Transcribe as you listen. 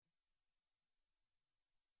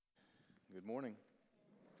Good morning.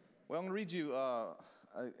 Well, I'm going to read you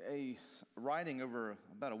a writing over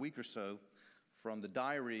about a week or so from the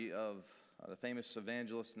diary of the famous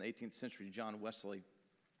evangelist in the 18th century, John Wesley.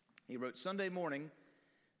 He wrote, Sunday morning,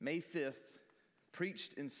 May 5th,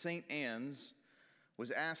 preached in St. Anne's,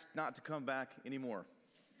 was asked not to come back anymore.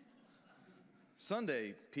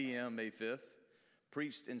 Sunday p.m., May 5th,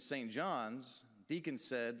 preached in St. John's, deacon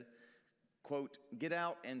said, quote, get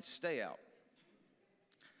out and stay out.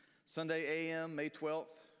 Sunday a.m., May 12th,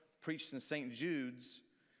 preached in St. Jude's.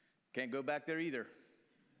 Can't go back there either.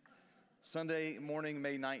 Sunday morning,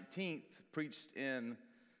 May 19th, preached in,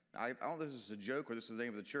 I don't know if this is a joke or this is the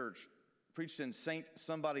name of the church, preached in St.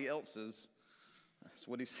 Somebody Else's. That's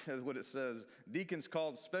what he says, what it says. Deacons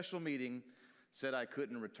called special meeting, said I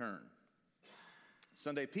couldn't return.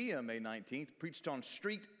 Sunday p.m., May 19th, preached on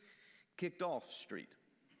street, kicked off street.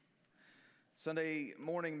 Sunday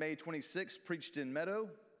morning, May 26th, preached in Meadow,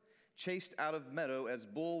 chased out of Meadow as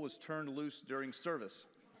bull was turned loose during service.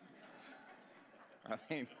 I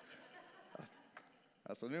mean,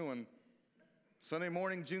 that's a new one. Sunday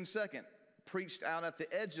morning, June 2nd, preached out at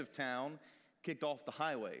the edge of town, kicked off the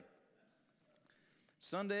highway.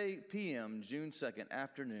 Sunday p.m., June 2nd,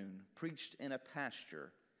 afternoon, preached in a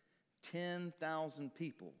pasture. 10,000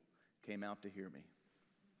 people came out to hear me.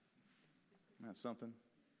 That's something.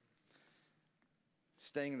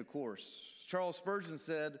 Staying the course. Charles Spurgeon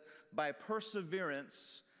said, by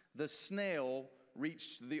perseverance, the snail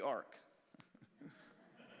reached the ark.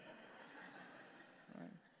 Right.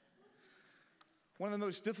 One of the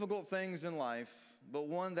most difficult things in life, but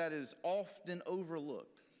one that is often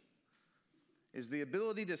overlooked, is the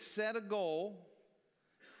ability to set a goal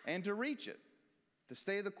and to reach it, to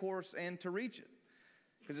stay the course and to reach it.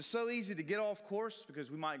 Because it's so easy to get off course because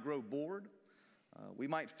we might grow bored, we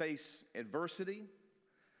might face adversity,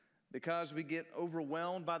 because we get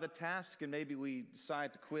overwhelmed by the task and maybe we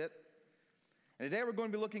decide to quit. And today we're going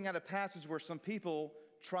to be looking at a passage where some people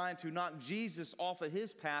tried to knock Jesus off of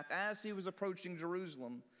his path as he was approaching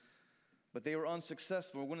Jerusalem, but they were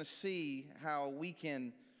unsuccessful. We're going to see how we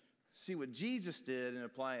can see what Jesus did and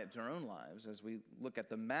apply it to our own lives as we look at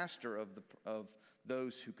the master of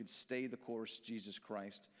those who could stay the course, Jesus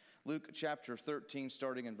Christ. Luke chapter 13,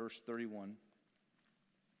 starting in verse 31.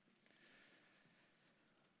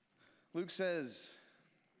 Luke says,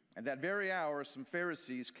 at that very hour, some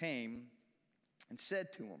Pharisees came and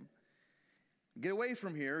said to him, get away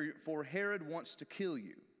from here, for Herod wants to kill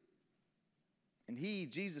you. And he,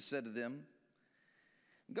 Jesus, said to them,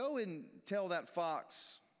 go and tell that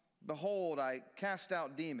fox, behold, I cast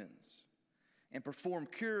out demons and perform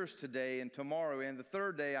cures today and tomorrow, and the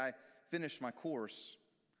third day I finish my course.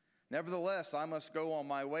 Nevertheless, I must go on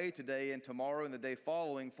my way today and tomorrow and the day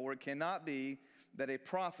following, for it cannot be that a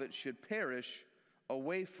prophet should perish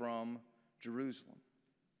away from Jerusalem.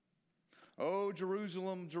 Oh,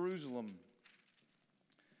 Jerusalem, Jerusalem,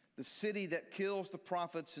 the city that kills the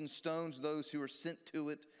prophets and stones those who are sent to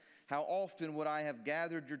it. How often would I have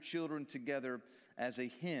gathered your children together as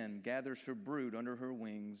a hen gathers her brood under her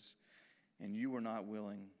wings, and you were not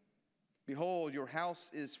willing. Behold, your house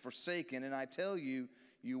is forsaken, and I tell you,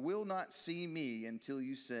 you will not see me until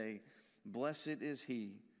you say, blessed is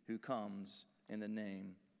he who comes in the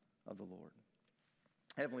name of the Lord.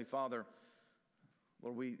 Heavenly Father,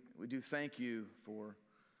 Lord, we do thank you for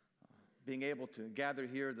being able to gather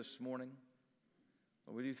here this morning.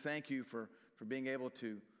 Lord, we do thank you for being able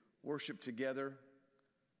to worship together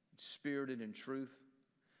in spirit and in truth.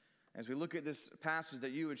 As we look at this passage,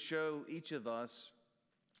 that you would show each of us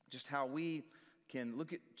just how we can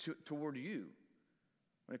look toward you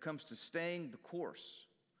when it comes to staying the course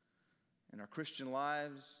in our Christian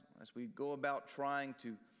lives, as we go about trying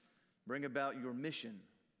to bring about your mission,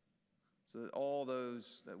 so that all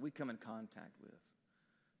those that we come in contact with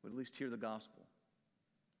would at least hear the gospel.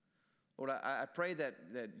 Lord, I pray that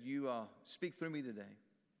you speak through me today,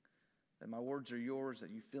 that my words are yours,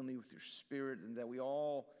 that you fill me with your spirit, and that we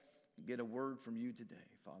all get a word from you today,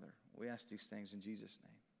 Father. We ask these things in Jesus'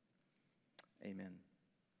 name. Amen.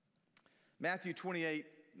 Matthew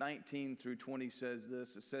 28:19 through 20 says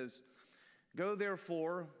this. It says, go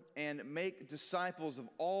therefore and make disciples of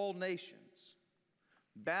all nations,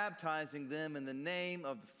 baptizing them in the name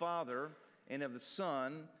of the Father and of the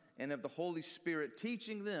Son and of the Holy Spirit,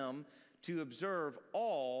 teaching them to observe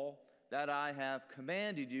all that I have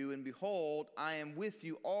commanded you. And behold, I am with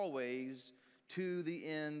you always to the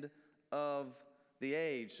end of the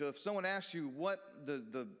age. So if someone asks you what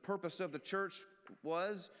the purpose of the church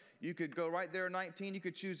was, you could go right there in 19. You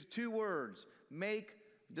could choose 2 words, make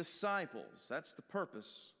disciples. That's the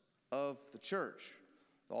purpose of the church.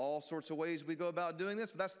 all sorts of ways we go about doing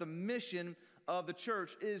this, but that's the mission of the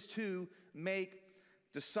church, is to make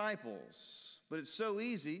disciples. But it's so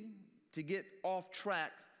easy to get off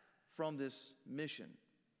track from this mission.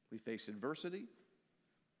 We face adversity.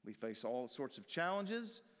 We face all sorts of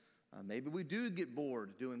challenges. Maybe we do get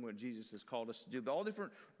bored doing what Jesus has called us to do, but all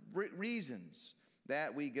different reasons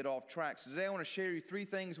that we get off track. So today I want to share you 3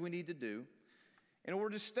 things we need to do in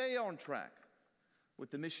order to stay on track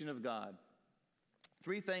with the mission of God.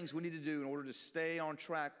 3 things we need to do in order to stay on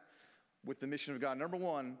track with the mission of God. Number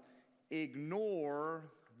 1, ignore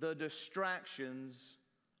the distractions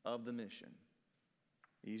of the mission.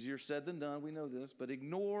 Easier said than done, we know this, but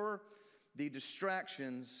ignore the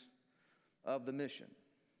distractions of the mission.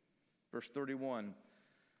 Verse 31,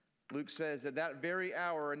 Luke says, at that very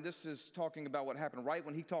hour, and this is talking about what happened right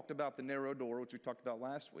when he talked about the narrow door, which we talked about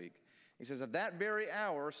last week. He says, at that very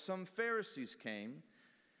hour, some Pharisees came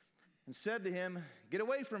and said to him, get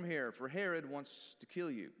away from here, for Herod wants to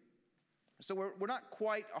kill you. So we're not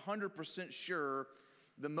quite 100% sure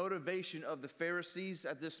the motivation of the Pharisees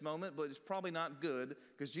at this moment, but it's probably not good,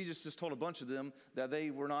 because Jesus just told a bunch of them that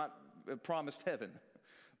they were not promised heaven,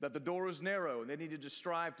 that the door is narrow and they needed to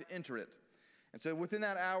strive to enter it. And so within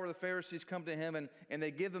that hour, the Pharisees come to him and they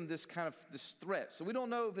give him this threat. So we don't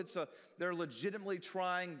know if they're legitimately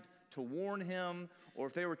trying to warn him, or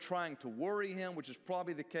if they were trying to worry him, which is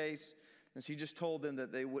probably the case, since he just told them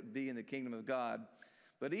that they wouldn't be in the kingdom of God.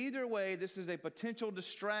 But either way, this is a potential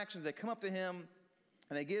distraction. They come up to him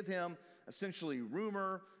and they give him essentially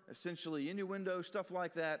rumor, essentially innuendo, stuff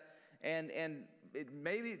like that. And it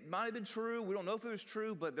might have been true. We don't know if it was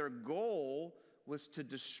true, but their goal was to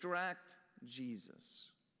distract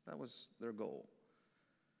Jesus. That was their goal.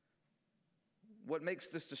 What makes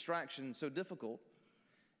this distraction so difficult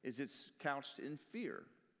is it's couched in fear.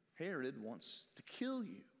 Herod wants to kill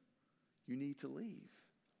you. You need to leave.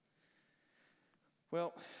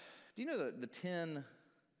 Well, do you know the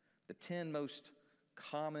 10 most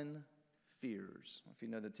common fears? If you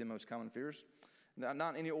know the 10 most common fears.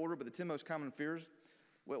 Not in any order, but the 10 most common fears.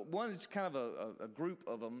 Well, one is kind of a group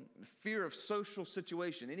of them. The fear of social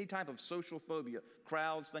situation, any type of social phobia,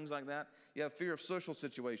 crowds, things like that. You have fear of social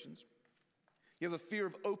situations. You have a fear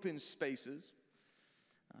of open spaces.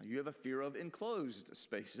 You have a fear of enclosed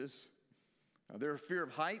spaces. There are fear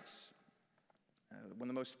of heights. One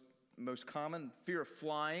of the most common, fear of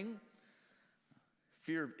flying,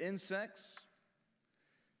 fear of insects,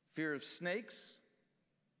 fear of snakes,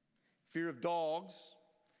 fear of dogs.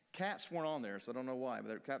 Cats weren't on there, so I don't know why,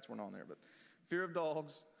 but cats weren't on there. But fear of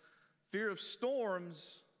dogs, fear of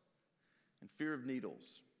storms, and fear of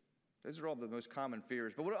needles. Those are all the most common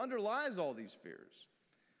fears. But what underlies all these fears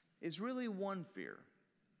is really one fear,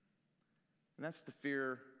 and that's the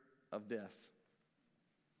fear of death.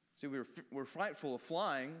 See, we're frightful of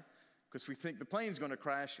flying because we think the plane's going to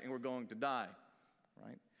crash and we're going to die,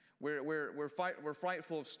 right? We're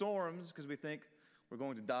frightful of storms because we think we're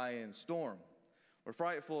going to die in a storm. We're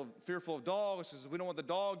fearful of dogs because we don't want the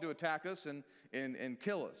dog to attack us and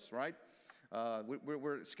kill us, right?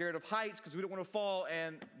 We're scared of heights because we don't want to fall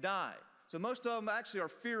and die. So most of them actually are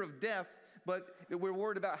fear of death, but we're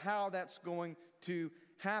worried about how that's going to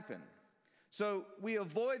happen. So we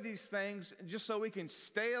avoid these things just so we can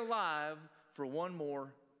stay alive for one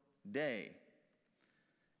more day.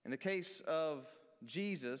 In the case of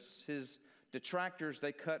Jesus, his detractors,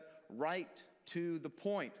 they cut right to the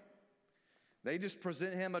point. They just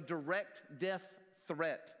present him a direct death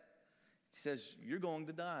threat. He says, you're going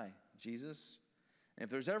to die, Jesus. And if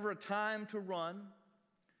there's ever a time to run,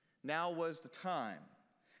 now was the time.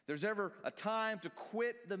 If there's ever a time to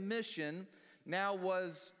quit the mission, now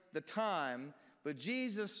was the time. But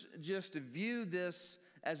Jesus just viewed this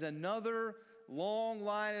as another long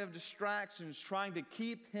line of distractions trying to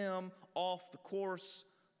keep him off the course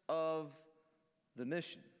of the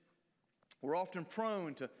mission. We're often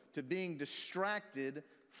prone to being distracted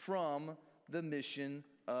from the mission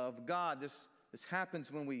of God. This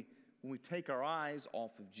happens when we take our eyes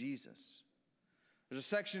off of Jesus. There's a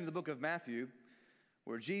section in the book of Matthew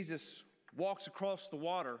where Jesus walks across the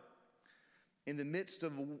water in the midst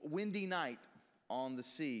of a windy night on the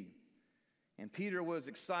sea. And Peter was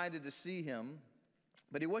excited to see him,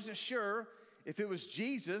 but he wasn't sure if it was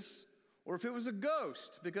Jesus or if it was a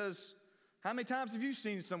ghost, because how many times have you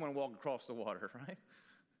seen someone walk across the water, right?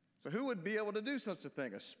 So who would be able to do such a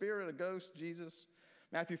thing? A spirit, a ghost, Jesus?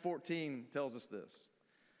 Matthew 14 tells us this.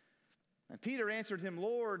 And Peter answered him,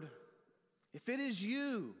 Lord, if it is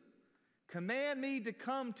you, command me to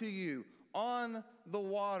come to you on the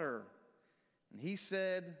water. And he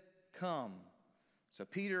said, come. So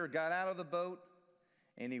Peter got out of the boat,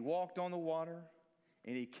 and he walked on the water,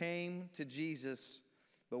 and he came to Jesus.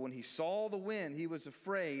 But when he saw the wind, he was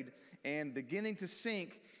afraid, and beginning to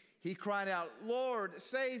sink, he cried out, "Lord,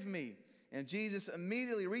 save me." And Jesus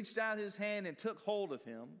immediately reached out his hand and took hold of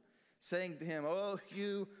him, saying to him, "Oh,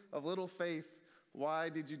 you of little faith, why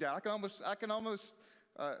did you doubt?" I can almost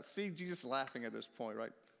see Jesus laughing at this point,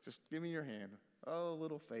 right? Just give me your hand. "Oh,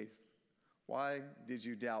 little faith, why did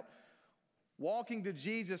you doubt?" Walking to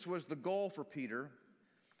Jesus was the goal for Peter,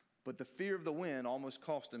 but the fear of the wind almost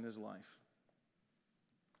cost him his life.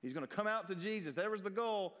 He's going to come out to Jesus. There was the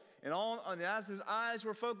goal. And as his eyes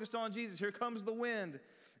were focused on Jesus, here comes the wind.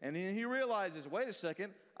 And then he realizes, wait a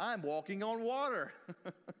second, I'm walking on water.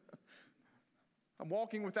 I'm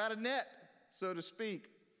walking without a net, so to speak.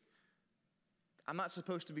 I'm not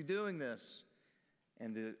supposed to be doing this.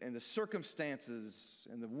 And the circumstances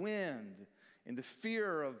and the wind and the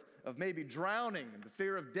fear of maybe drowning and the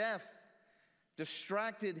fear of death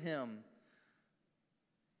distracted him.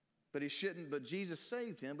 But Jesus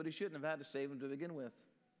saved him, but he shouldn't have had to save him to begin with.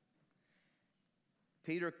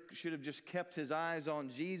 Peter should have just kept his eyes on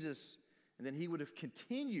Jesus, and then he would have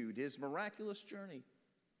continued his miraculous journey.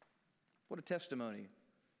 What a testimony.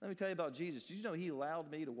 Let me tell you about Jesus. Did you know he allowed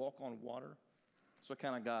me to walk on water? That's what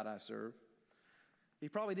kind of God I serve. He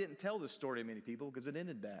probably didn't tell this story to many people because it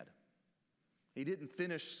ended bad. He didn't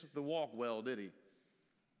finish the walk well, did he?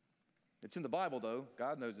 It's in the Bible, though.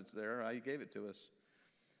 God knows it's there. He gave it to us.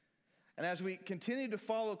 And as we continue to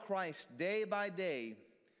follow Christ day by day,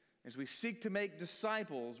 as we seek to make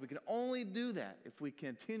disciples, we can only do that if we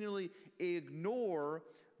continually ignore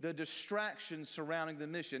the distractions surrounding the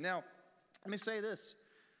mission. Now, let me say this.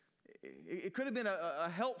 It could have been a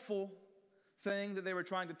helpful thing that they were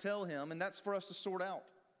trying to tell him, and that's for us to sort out.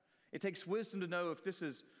 It takes wisdom to know if this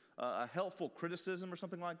is a helpful criticism or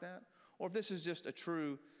something like that, or if this is just a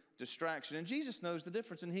true distraction. And Jesus knows the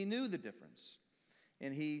difference, and he knew the difference,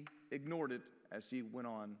 and he ignored it as he went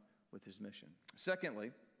on with his mission.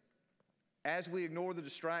 Secondly, as we ignore the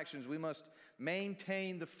distractions, we must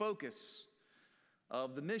maintain the focus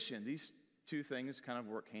of the mission. These two things kind of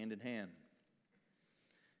work hand in hand.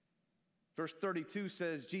 Verse 32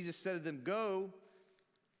 says, Jesus said to them, "Go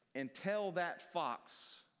and tell that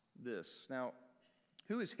fox this." Now,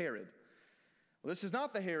 who is Herod? Well, this is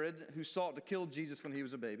not the Herod who sought to kill Jesus when he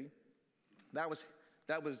was a baby.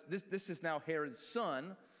 This is now Herod's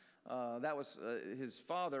son. That was his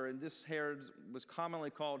father, and this Herod was commonly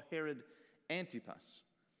called Herod Antipas.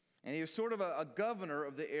 And he was sort of a governor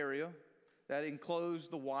of the area that enclosed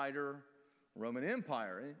the wider Roman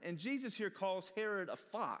Empire. And Jesus here calls Herod a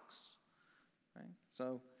fox. Right?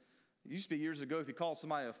 So it used to be years ago, if you called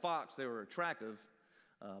somebody a fox, they were attractive.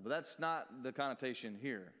 But that's not the connotation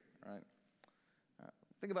here. Right?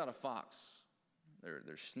 Think about a fox.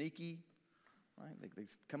 They're sneaky. Right? They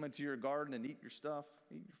come into your garden and eat your stuff,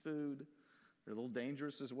 eat your food. They're a little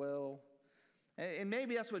dangerous as well. And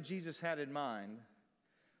maybe that's what Jesus had in mind.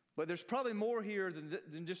 But there's probably more here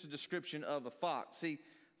than just a description of a fox. See,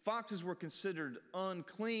 foxes were considered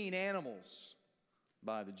unclean animals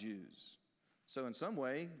by the Jews. So in some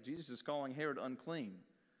way, Jesus is calling Herod unclean.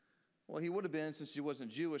 Well, he would have been since he wasn't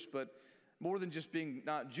Jewish, but more than just being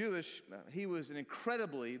not Jewish, he was an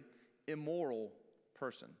incredibly immoral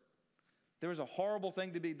person. There was a horrible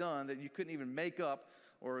thing to be done that you couldn't even make up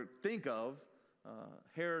or think of.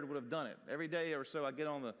 Herod would have done it. Every day or so I get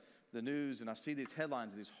on the news and I see these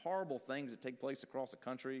headlines of these horrible things that take place across the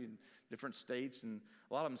country in different states, and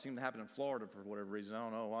a lot of them seem to happen in Florida for whatever reason. I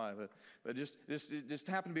don't know why, but it just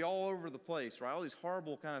happened to be all over the place, right? All these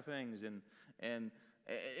horrible kind of things, and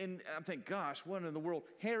I think, gosh, what in the world?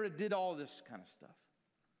 Herod did all this kind of stuff.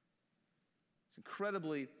 It's an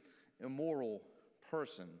incredibly immoral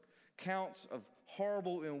person. Counts of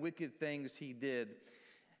horrible and wicked things he did.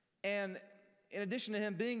 And in addition to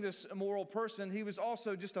him being this immoral person, he was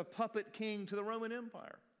also just a puppet king to the Roman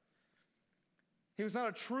Empire. He was not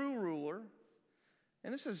a true ruler.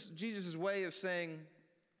 And this is Jesus' way of saying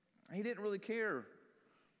he didn't really care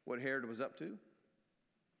what Herod was up to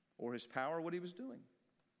or his power, what he was doing.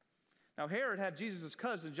 Now, Herod had Jesus'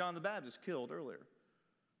 cousin, John the Baptist, killed earlier.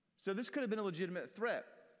 So this could have been a legitimate threat.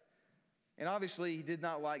 And obviously, he did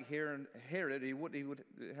not like Herod. He would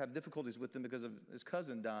have difficulties with him because of his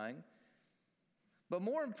cousin dying. But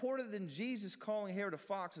more important than Jesus calling Herod a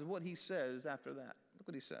fox is what he says after that. Look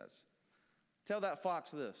what he says. Tell that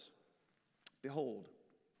fox this. Behold,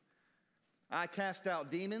 I cast out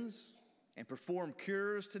demons and perform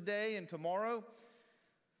cures today and tomorrow,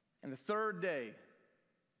 and the third day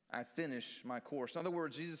I finish my course. In other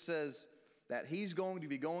words, Jesus says that he's going to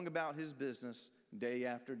be going about his business day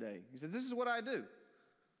after day. He says, this is what I do.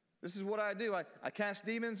 This is what I do. I cast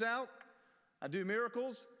demons out. I do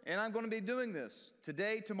miracles, and I'm going to be doing this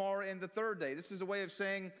today, tomorrow, and the third day. This is a way of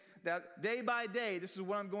saying that day by day, this is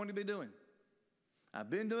what I'm going to be doing. I've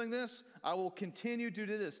been doing this. I will continue to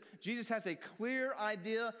do this. Jesus has a clear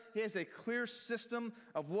idea. He has a clear system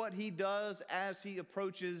of what he does as he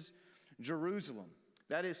approaches Jerusalem.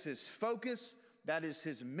 That is his focus. That is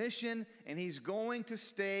his mission. And he's going to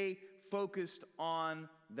stay focused on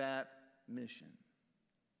that mission.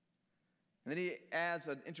 And then he adds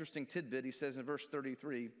an interesting tidbit. He says in verse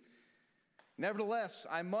 33, "Nevertheless,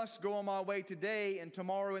 I must go on my way today and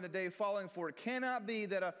tomorrow and the day following, for it cannot be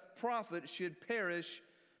that a prophet should perish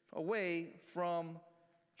away from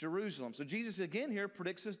Jerusalem." So Jesus again here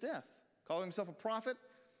predicts his death, calling himself a prophet,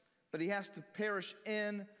 but he has to perish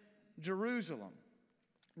in Jerusalem.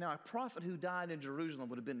 Now, a prophet who died in Jerusalem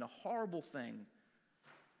would have been a horrible thing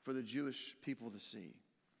for the Jewish people to see.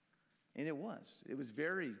 And it was. It was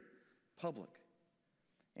very public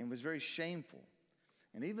and was very shameful.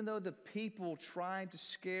 And even though the people tried to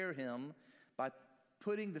scare him by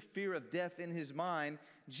putting the fear of death in his mind,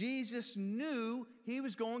 Jesus knew he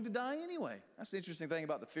was going to die anyway. That's the interesting thing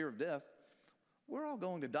about the fear of death. We're all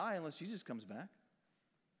going to die unless Jesus comes back.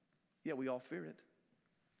 Yet we all fear it.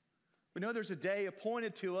 We know there's a day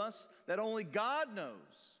appointed to us that only God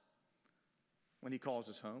knows when he calls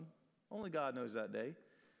us home. Only God knows that day.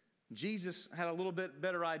 Jesus had a little bit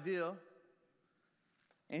better idea.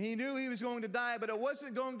 And he knew he was going to die, but it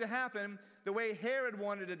wasn't going to happen the way Herod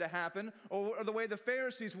wanted it to happen or the way the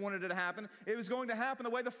Pharisees wanted it to happen. It was going to happen the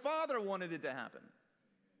way the Father wanted it to happen.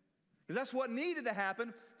 Because that's what needed to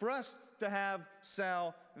happen for us to have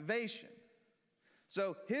salvation.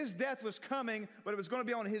 So his death was coming, but it was going to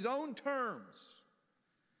be on his own terms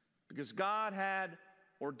because God had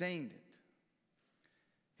ordained it.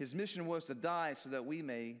 His mission was to die so that we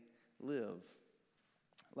may live.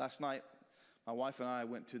 Last night, my wife and I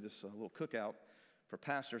went to this little cookout for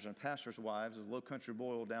pastors and pastors' wives. It was a Low Country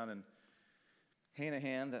Boil down in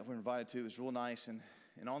Hanahan that we're invited to. It was real nice. And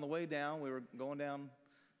on the way down, we were going down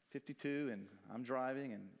 52, and I'm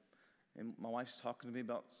driving, and my wife's talking to me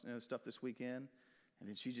about stuff this weekend. And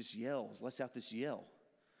then she just yells, lets out this yell.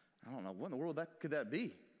 I don't know, what in the world could that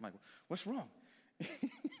be? I'm like, what's wrong?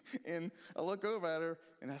 And I look over at her,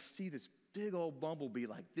 and I see this big old bumblebee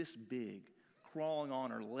like this big crawling on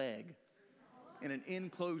her leg in an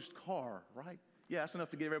enclosed car, right? Yeah, that's enough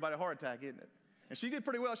to give everybody a heart attack, isn't it? And she did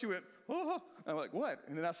pretty well. She went, oh. I'm like, what?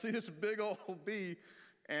 And then I see this big old bee,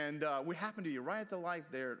 and we happened to be right at the light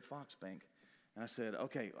there at Fox Bank. And I said,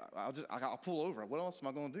 okay, I'll pull over. What else am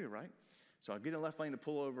I going to do, right? So I get in the left lane to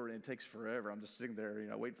pull over, and it takes forever. I'm just sitting there,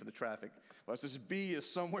 waiting for the traffic. Well, this bee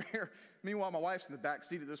is somewhere. Meanwhile, my wife's in the back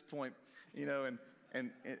seat at this point, and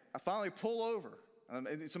I finally pull over.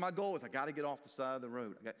 And so my goal is I got to get off the side of the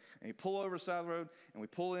road. And you pull over the side of the road, and we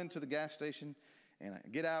pull into the gas station, and I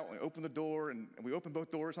get out, and we open the door, and we open both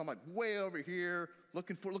doors. I'm like way over here,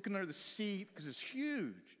 looking under the seat because it's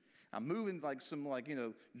huge. I'm moving some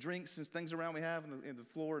drinks and things around we have in the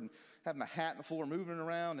floor, and having my hat on the floor, moving it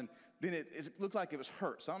around, and then it looked like it was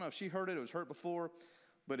hurt. So I don't know if she heard it. It was hurt before,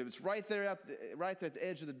 but it was right there at the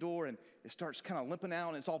edge of the door, and it starts kind of limping out,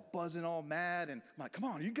 and it's all buzzing, all mad, and I'm like, come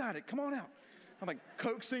on, you got it, come on out. I'm like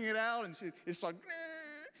coaxing it out, and it's like,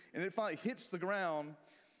 and it finally hits the ground,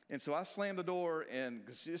 and so I slam the door, and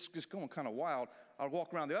it's just going kind of wild. I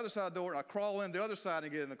walk around the other side of the door, and I crawl in the other side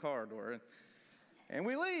and get in the car door, and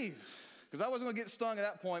we leave, because I wasn't going to get stung at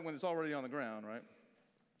that point when it's already on the ground, right?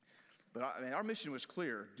 But our mission was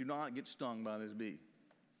clear. Do not get stung by this bee.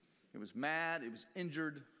 It was mad. It was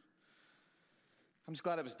injured. I'm just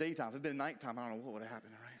glad it was daytime. If it had been nighttime, I don't know what would have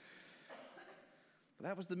happened, right? But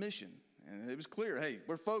that was the mission. And it was clear, hey,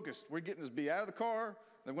 we're focused. We're getting this bee out of the car.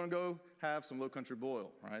 Then we're going to go have some Low Country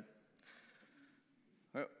Boil, right?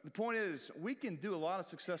 The point is, we can do a lot of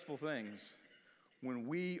successful things when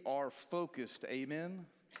we are focused, amen?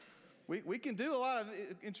 We can do a lot of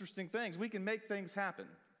interesting things. We can make things happen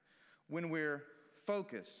when we're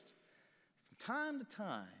focused. From time to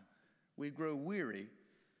time, we grow weary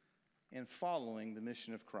in following the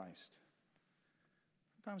mission of Christ.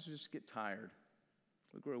 Sometimes we just get tired.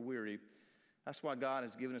 We grow weary. That's why God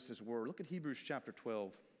has given us His Word. Look at Hebrews chapter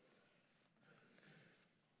 12.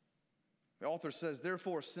 The author says,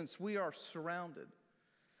 therefore, since we are surrounded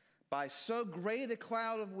by so great a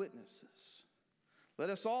cloud of witnesses, let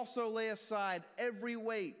us also lay aside every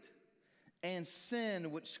weight and sin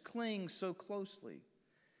which clings so closely.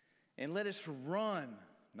 And let us run,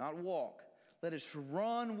 not walk, let us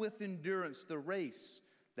run with endurance the race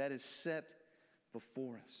that is set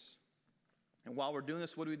before us. And while we're doing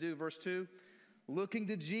this, what do? Verse 2, looking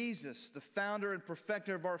to Jesus, the founder and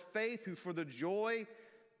perfecter of our faith, who for the joy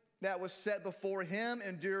that was set before him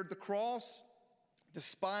endured the cross,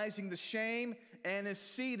 despising the shame, and is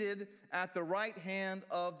seated at the right hand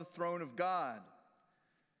of the throne of God.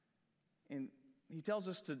 And he tells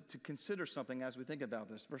us to consider something as we think about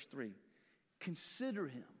this. Verse 3, consider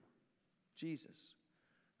him, Jesus,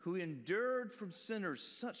 who endured from sinners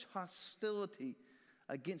such hostility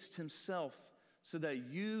against himself, so that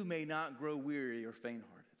you may not grow weary or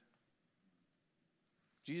faint-hearted.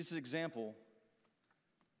 Jesus' example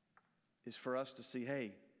is for us to see,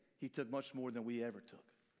 hey, he took much more than we ever took.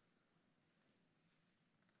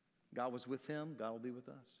 God was with him, God will be with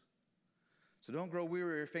us. So don't grow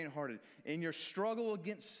weary or faint-hearted. In your struggle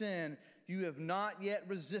against sin, you have not yet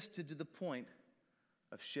resisted to the point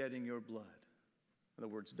of shedding your blood. In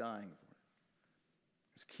other words, dying for it.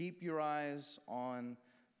 Just keep your eyes on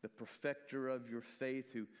the perfecter of your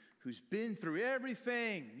faith, who's been through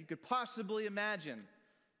everything you could possibly imagine.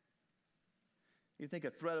 You think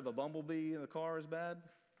a threat of a bumblebee in the car is bad?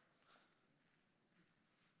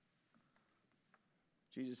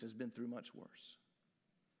 Jesus has been through much worse.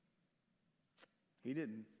 He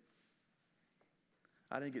didn't.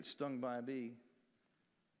 I didn't get stung by a bee.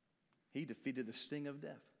 He defeated the sting of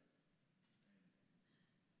death.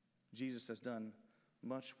 Jesus has done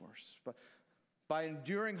much worse. But by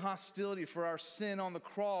enduring hostility for our sin on the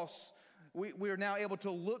cross, we are now able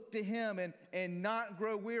to look to him and not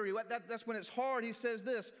grow weary. That's when it's hard. He says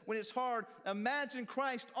this, when it's hard, imagine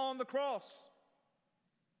Christ on the cross.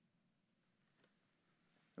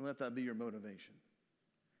 And let that be your motivation.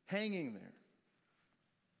 Hanging there.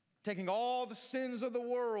 Taking all the sins of the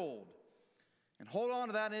world and hold on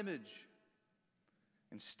to that image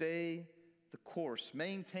and stay the course.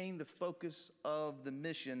 Maintain the focus of the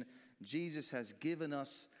mission. Jesus has given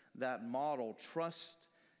us that model. Trust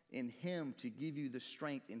in him to give you the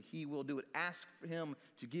strength, and he will do it. Ask for him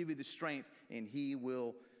to give you the strength, and he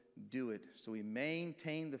will do it. So we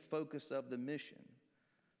maintain the focus of the mission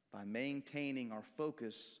by maintaining our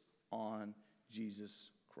focus on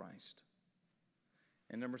Jesus Christ.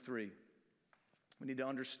 And number 3, we need to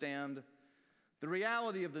understand the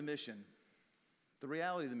reality of the mission. The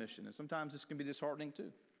reality of the mission. And sometimes this can be disheartening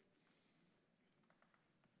too.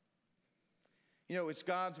 You know, it's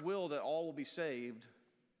God's will that all will be saved,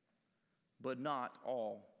 but not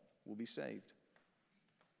all will be saved.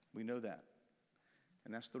 We know that.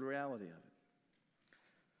 And that's the reality of it.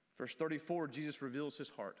 Verse 34, Jesus reveals his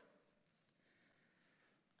heart.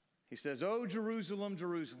 He says, "O Jerusalem,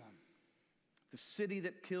 Jerusalem, the city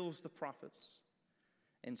that kills the prophets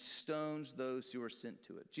and stones those who are sent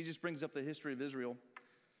to it." Jesus brings up the history of Israel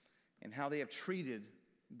and how they have treated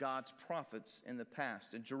God's prophets in the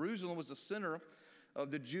past. And Jerusalem was the center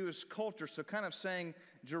of the Jewish culture. So kind of saying,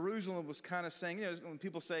 Jerusalem was kind of saying, you know, when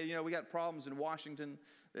people say, you know, we got problems in Washington,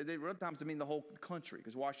 they sometimes mean the whole country,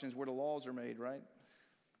 because Washington is where the laws are made, right?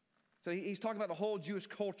 So he's talking about the whole Jewish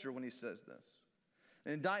culture when he says this.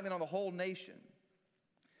 An indictment on the whole nation.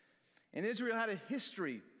 And Israel had a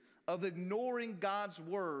history of ignoring God's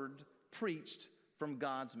word preached from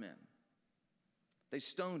God's men. They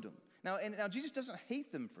stoned them. Now Jesus doesn't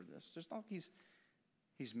hate them for this. There's not like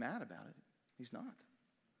he's mad about it. He's not.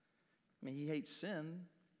 I mean, he hates sin,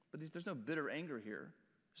 but there's no bitter anger here.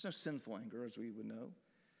 There's no sinful anger, as we would know.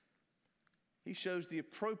 He shows the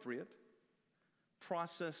appropriate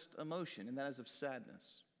processed emotion, and that is of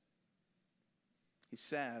sadness. He's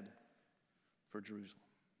sad for Jerusalem.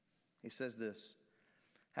 He says this,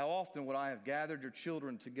 "How often would I have gathered your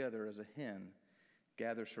children together as a hen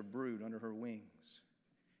gathers her brood under her wings,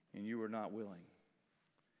 and you were not willing."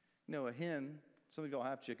 You know, a hen, some of y'all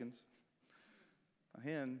have chickens. A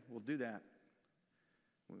hen will do that.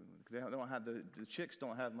 They don't have the chicks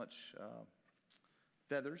don't have much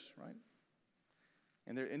feathers, right?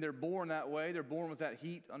 And they're born that way. They're born with that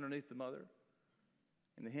heat underneath the mother.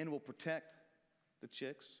 And the hen will protect the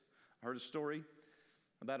chicks. I heard a story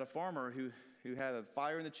about a farmer who had a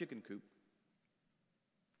fire in the chicken coop.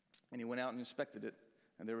 And he went out and inspected it.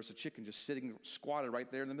 And there was a chicken just sitting squatted right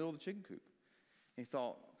there in the middle of the chicken coop. And he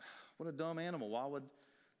thought, what a dumb animal. Why would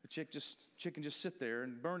the chicken just sit there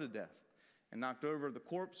and burn to death? And knocked over the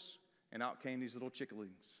corpse, and out came these little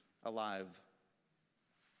chicklings, alive,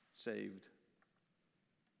 saved.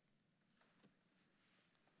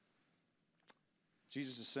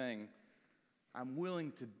 Jesus is saying, I'm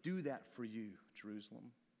willing to do that for you,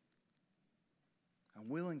 Jerusalem. I'm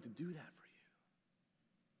willing to do that for you.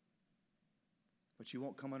 But you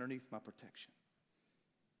won't come underneath my protection.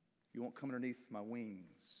 You won't come underneath my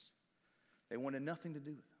wings. They wanted nothing to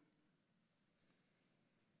do with them.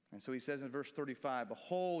 And so he says in verse 35,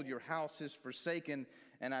 "Behold, your house is forsaken,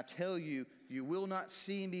 and I tell you, you will not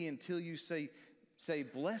see me until you say Say,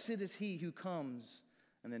 blessed is he who comes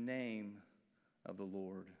in the name of the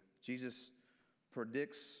Lord. Jesus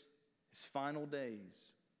predicts his final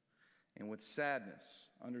days, and with sadness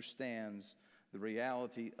understands the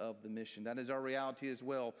reality of the mission. That is our reality as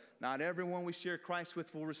well. Not everyone we share Christ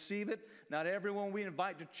with will receive it. Not everyone we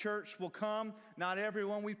invite to church will come. Not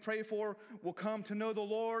everyone we pray for will come to know the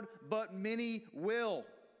Lord, but many will.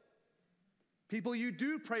 People you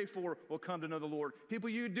do pray for will come to know the Lord. People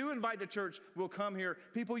you do invite to church will come here.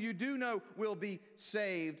 People you do know will be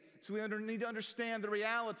saved. So we need to understand the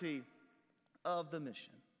reality of the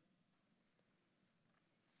mission.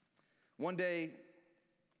 One day,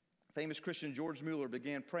 famous Christian George Mueller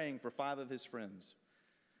began praying for 5 of his friends.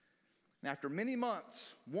 And after many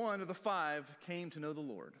months, 1 of the 5 came to know the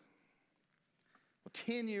Lord. Well,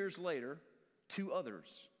 10 years later, 2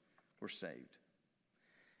 others were saved.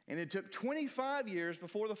 And it took 25 years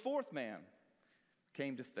before the 4th man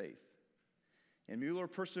came to faith. And Mueller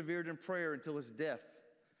persevered in prayer until his death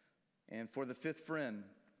and for the 5th friend.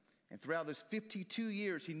 And throughout those 52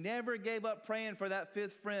 years, he never gave up praying for that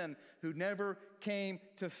 5th friend who never came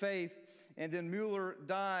to faith. And then Mueller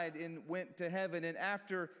died and went to heaven. And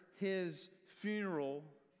after his funeral,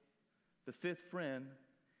 the 5th friend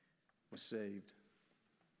was saved.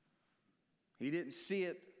 He didn't see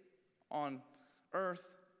it on earth,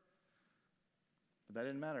 but that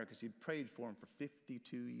didn't matter because he prayed for him for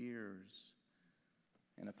 52 years.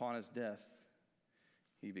 And upon his death,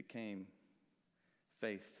 he became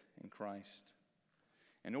faith in Christ.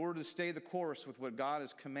 In order to stay the course with what God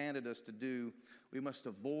has commanded us to do, we must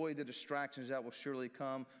avoid the distractions that will surely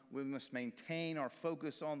come. We must maintain our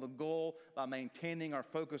focus on the goal by maintaining our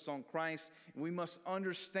focus on Christ. And we must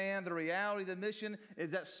understand the reality of the mission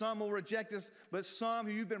is that some will reject us, but some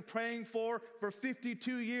who you've been praying for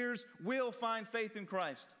 52 years will find faith in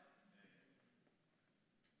Christ.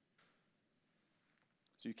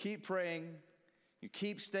 So you keep praying, you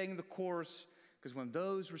keep staying the course, because when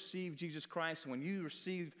those receive Jesus Christ, and when you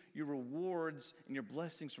receive your rewards and your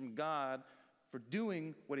blessings from God for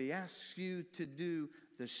doing what he asks you to do,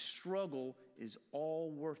 the struggle is all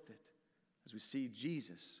worth it as we see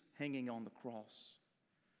Jesus hanging on the cross.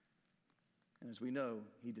 And as we know,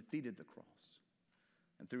 he defeated the cross.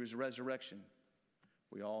 And through his resurrection,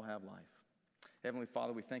 we all have life. Heavenly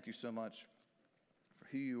Father, we thank you so much for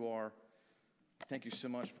who you are. Thank you so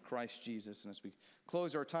much for Christ Jesus. And as we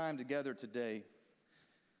close our time together today,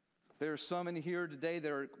 there are some in here today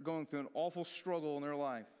that are going through an awful struggle in their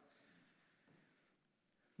life.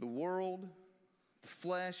 The world, the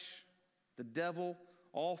flesh, the devil,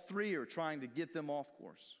 all 3 are trying to get them off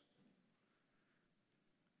course.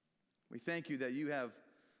 We thank you that you have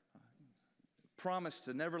promised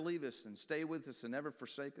to never leave us and stay with us and never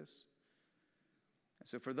forsake us. And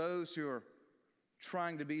so for those who are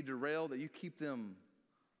trying to be derailed, that you keep them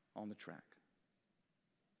on the track.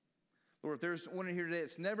 Lord, if there's one in here today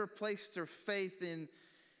that's never placed their faith in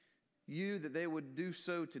you, that they would do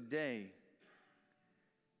so today.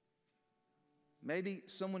 Maybe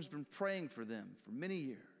someone's been praying for them for many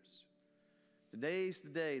years. Today's the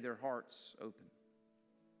day their hearts open.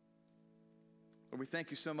 Lord, we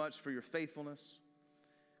thank you so much for your faithfulness.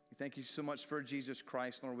 We thank you so much for Jesus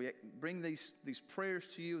Christ. Lord, we bring these prayers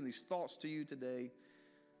to you and these thoughts to you today.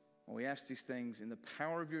 And we ask these things in the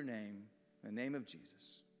power of your name, in the name of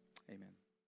Jesus. Amen.